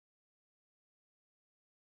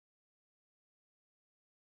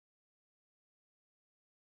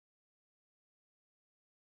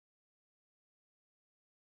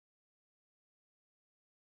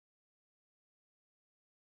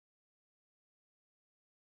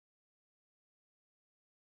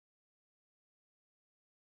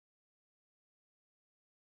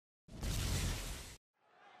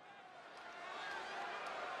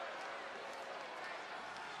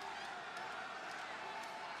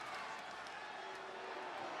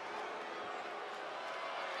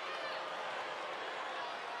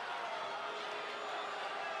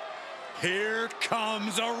Here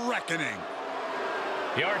comes a reckoning.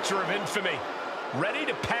 The Archer of Infamy, ready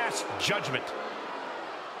to pass judgment.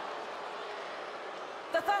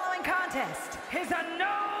 The following contest is a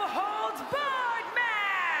no-holds-barred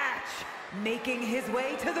match. Making his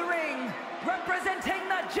way to the ring, representing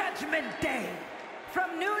the Judgment Day,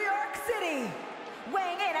 from New York City,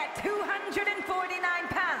 weighing in at 249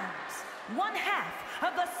 pounds, one half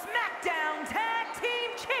of the SmackDown Tag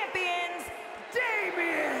Team Champions,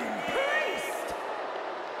 Damian Priest.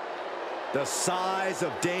 The size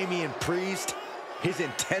of Damian Priest, his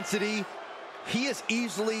intensity, he is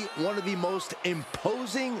easily one of the most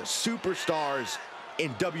imposing superstars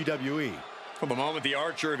in WWE. From the moment the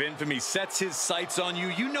Archer of Infamy sets his sights on you,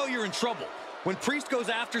 you know you're in trouble. When Priest goes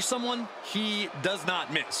after someone, he does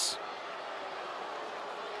not miss.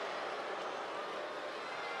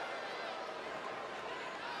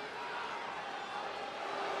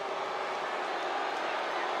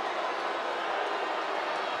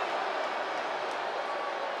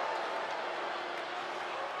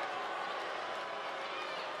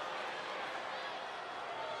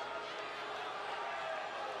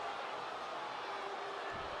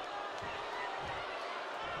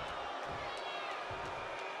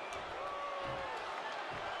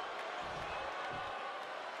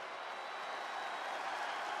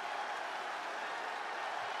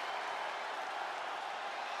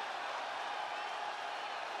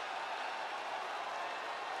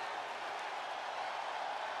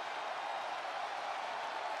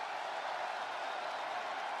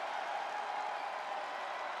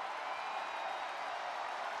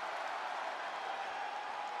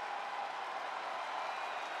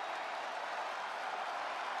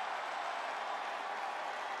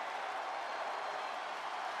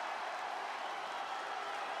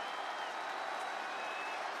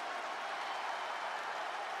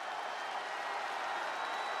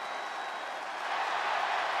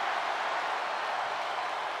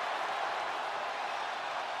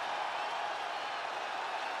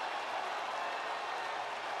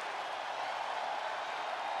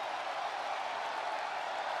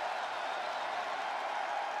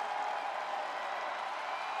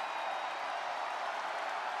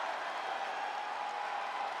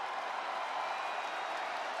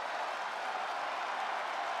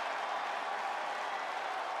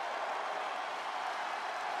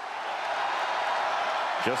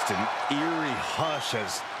 Just an eerie hush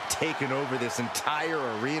has taken over this entire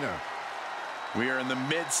arena. We are in the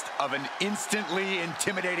midst of an instantly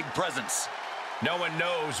intimidating presence. No one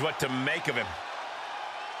knows what to make of him.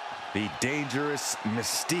 The dangerous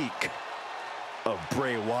mystique of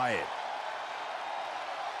Bray Wyatt.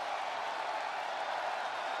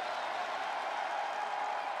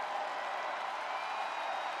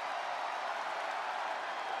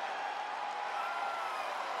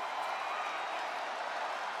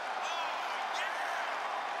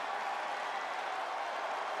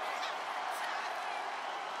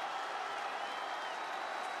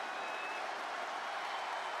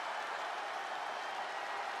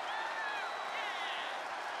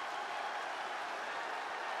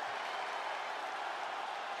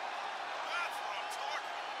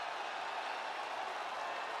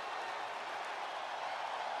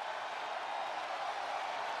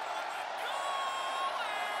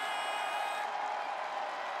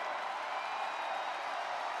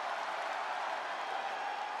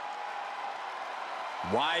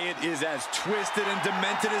 Wyatt is as twisted and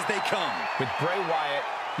demented as they come. With Bray Wyatt,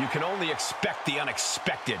 you can only expect the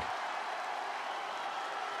unexpected.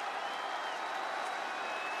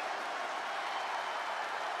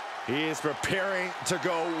 He is preparing to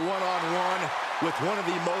go one-on-one with one of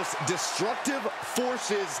the most destructive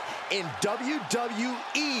forces in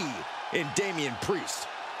WWE, in Damian Priest.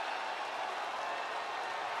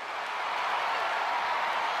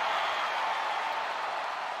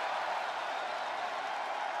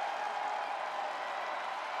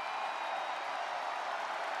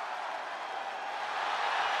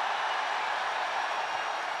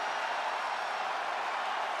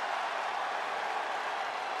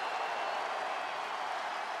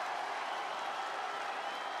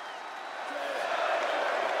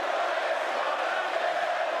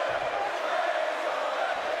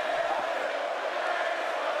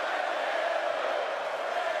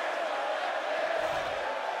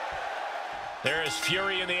 There is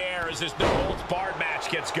fury in the air as this no-holds-barred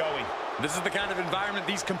match gets going. This is the kind of environment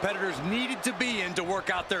these competitors needed to be in to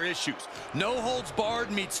work out their issues. No holds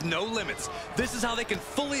barred meets no limits. This is how they can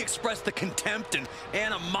fully express the contempt and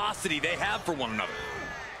animosity they have for one another.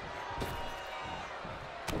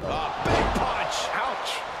 Big punch.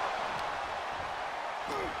 Ouch.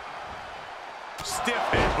 Stiff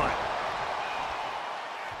headbutt.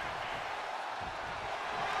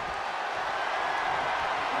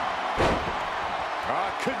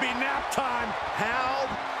 could be nap time. How?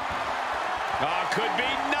 Could be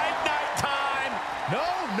night-night time. No,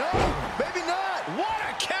 maybe not. What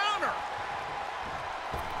a counter.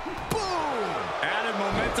 Boom! Added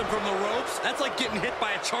momentum from the ropes. That's like getting hit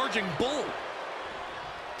by a charging bull.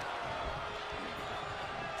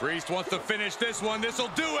 Priest wants to finish this one. This'll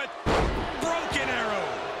do it. Broken arrow.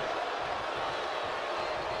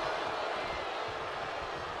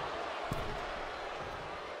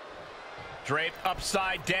 Draped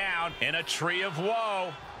upside down in a tree of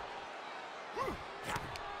woe.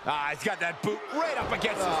 He's got that boot right up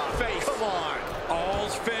against his face. Come on.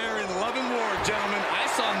 All's fair in love and war, gentlemen. I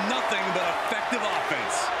saw nothing but effective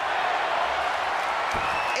offense.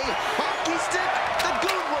 A hockey stick? The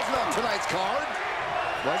Goon wasn't on tonight's card.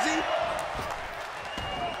 Was he?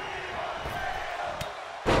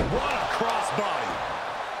 What a crossbody.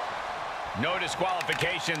 No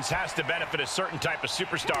disqualifications has to benefit a certain type of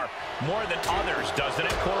superstar more than others, doesn't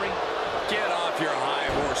it, Corey? Get off your high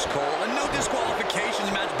horse, Cole. And no disqualifications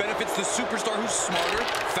match benefits the superstar who's smarter,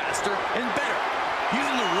 faster, and better.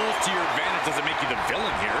 Using the rules to your advantage doesn't make you the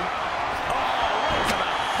villain here. Oh, right to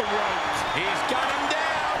the throat. He's got him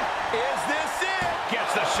down. Is this it?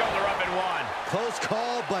 Gets the shoulder up and one. Close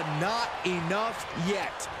call, but not enough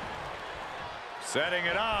yet. Setting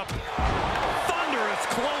it up. Thunderous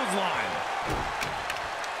clothesline.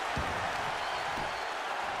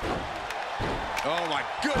 Oh my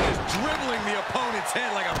goodness, dribbling the opponent's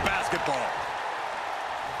head like a basketball.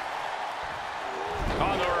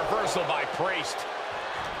 On the reversal by Priest.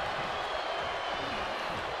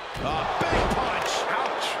 Big punch.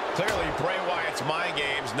 Ouch. Clearly, Bray Wyatt's mind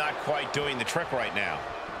game's not quite doing the trick right now.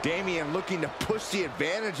 Damian looking to push the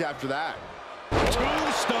advantage after that.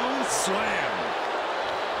 Tombstone slam.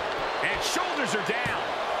 And shoulders are down.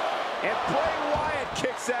 And Bray Wyatt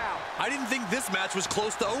kicks out. I didn't think this match was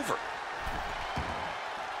close to over.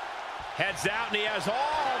 Heads out, and he has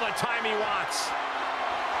all the time he wants.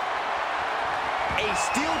 A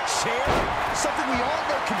steel chair? Something we all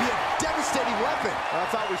know can be a devastating weapon. I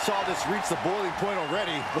thought we saw this reach the boiling point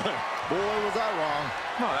already, but boy, was I wrong.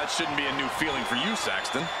 Well, that shouldn't be a new feeling for you,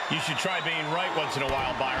 Saxton. You should try being right once in a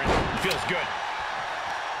while, Byron. It feels good.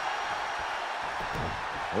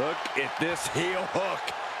 Look at this heel hook.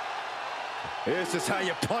 This is how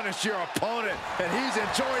you punish your opponent, and he's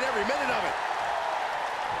enjoying every minute of it.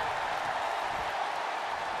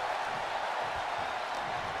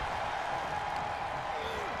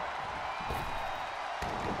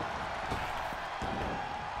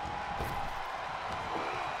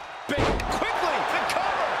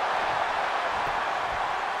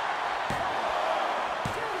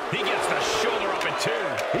 He gets the shoulder up in two.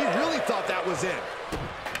 He really thought that was it.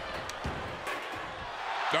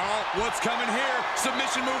 Oh, what's coming here?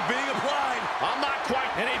 Submission move being applied. I'm not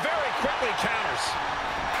quite, and he very quickly counters.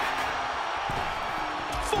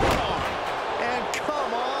 Forearm. And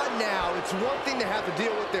come on now. It's one thing to have to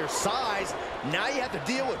deal with their size. Now you have to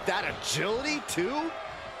deal with that agility, too?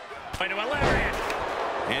 Into a lariat.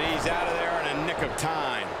 And he's out of there in a nick of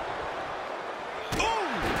time.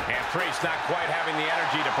 And Priest not quite having the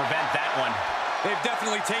energy to prevent that one. They've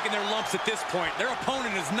definitely taken their lumps at this point. Their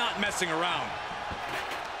opponent is not messing around.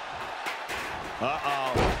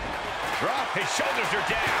 Uh-oh. His shoulders are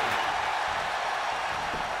down.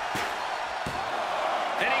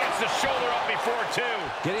 And he gets the shoulder up before two.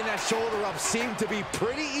 Getting that shoulder up seemed to be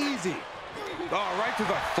pretty easy. Oh, right to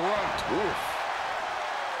the throat. Oof.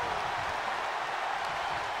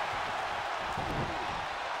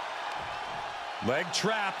 Leg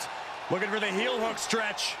trapped. Looking for the heel hook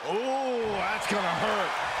stretch. Ooh, that's gonna hurt.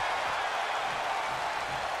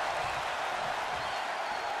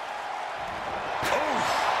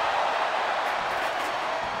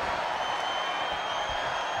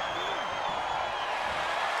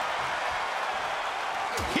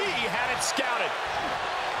 He had it scouted.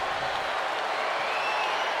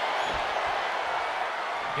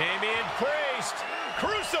 Damian Priest.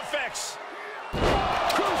 Crucifix.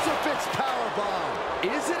 Crucifix powerbomb.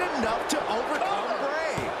 Is it enough to overcome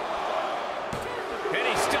Bray? And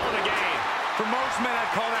he's still in the game. For most men, I'd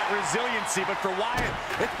call that resiliency, but for Wyatt,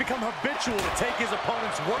 it's become habitual to take his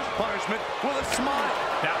opponent's worst punishment with a smile.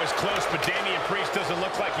 That was close, but Damian Priest doesn't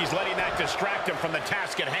look like he's letting that distract him from the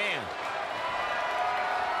task at hand.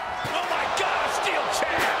 Oh my God, a steel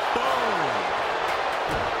chair! Boom!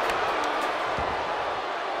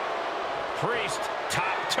 Priest,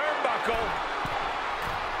 top turnbuckle.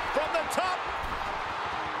 From the top.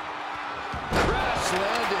 Crash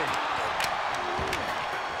landing.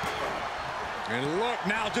 And look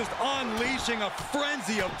now, just unleashing a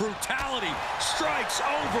frenzy of brutality. Strikes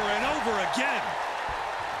over and over again.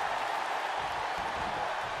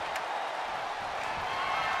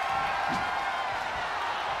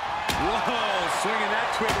 swinging that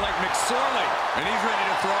twig like McSorley. And he's ready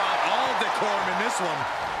to throw out all decorum in this one.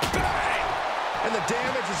 Bang! And the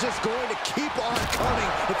damage is just going to keep on coming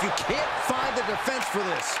if you can't find the defense for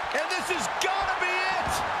this. And this is gotta be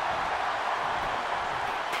it!